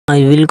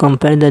will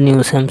compare the new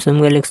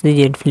Samsung Galaxy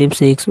Z Flip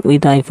 6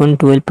 with iPhone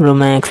 12 Pro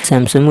Max.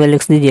 Samsung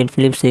Galaxy Z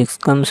Flip 6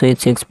 comes with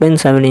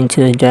 6.7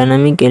 inches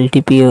dynamic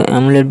LTPO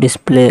AMOLED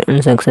display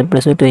and success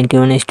ratio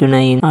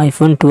 21:9.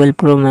 iPhone 12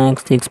 Pro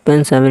Max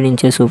 6.7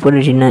 inches Super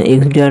Retina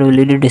XDR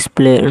OLED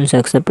display and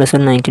success ratio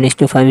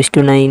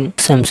 19:5:9.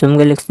 Samsung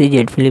Galaxy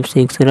Z Flip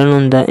 6 run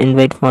on the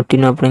Android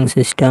 14 operating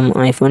system.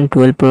 iPhone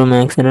 12 Pro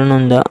Max run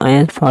on the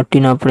iOS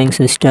 14 operating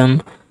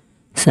system.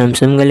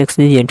 Samsung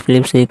Galaxy Z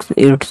Flip 6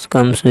 it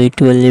comes with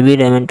 12GB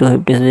RAM and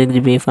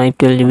 256GB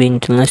 512GB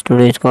internal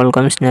storage.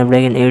 Qualcomm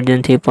Snapdragon 8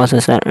 Gen 3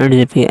 processor,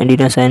 8GB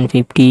Adreno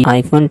 750.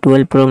 iPhone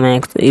 12 Pro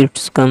Max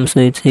it comes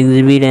with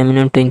 6GB RAM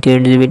and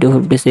 28GB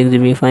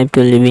 256GB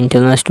 512GB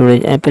internal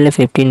storage. Apple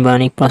A15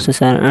 Bionic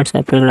processor and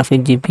Apple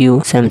graphic GPU.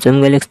 Samsung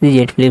Galaxy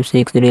Z Flip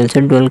 6 real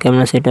set dual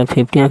camera setup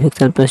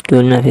 50MP plus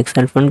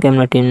 12MP front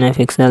camera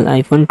 10MP.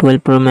 iPhone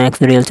 12 Pro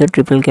Max real set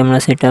triple camera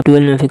setup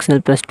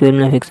 12MP plus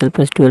 12MP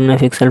plus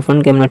 12MP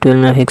front camera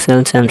 12MP.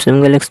 Samsung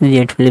Galaxy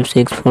Z Flip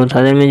 6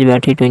 4000 mAh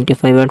battery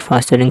 25W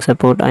fast charging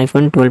support.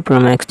 iPhone 12 Pro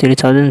Max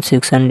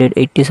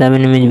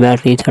 3687 mAh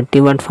battery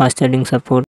 30W fast charging support.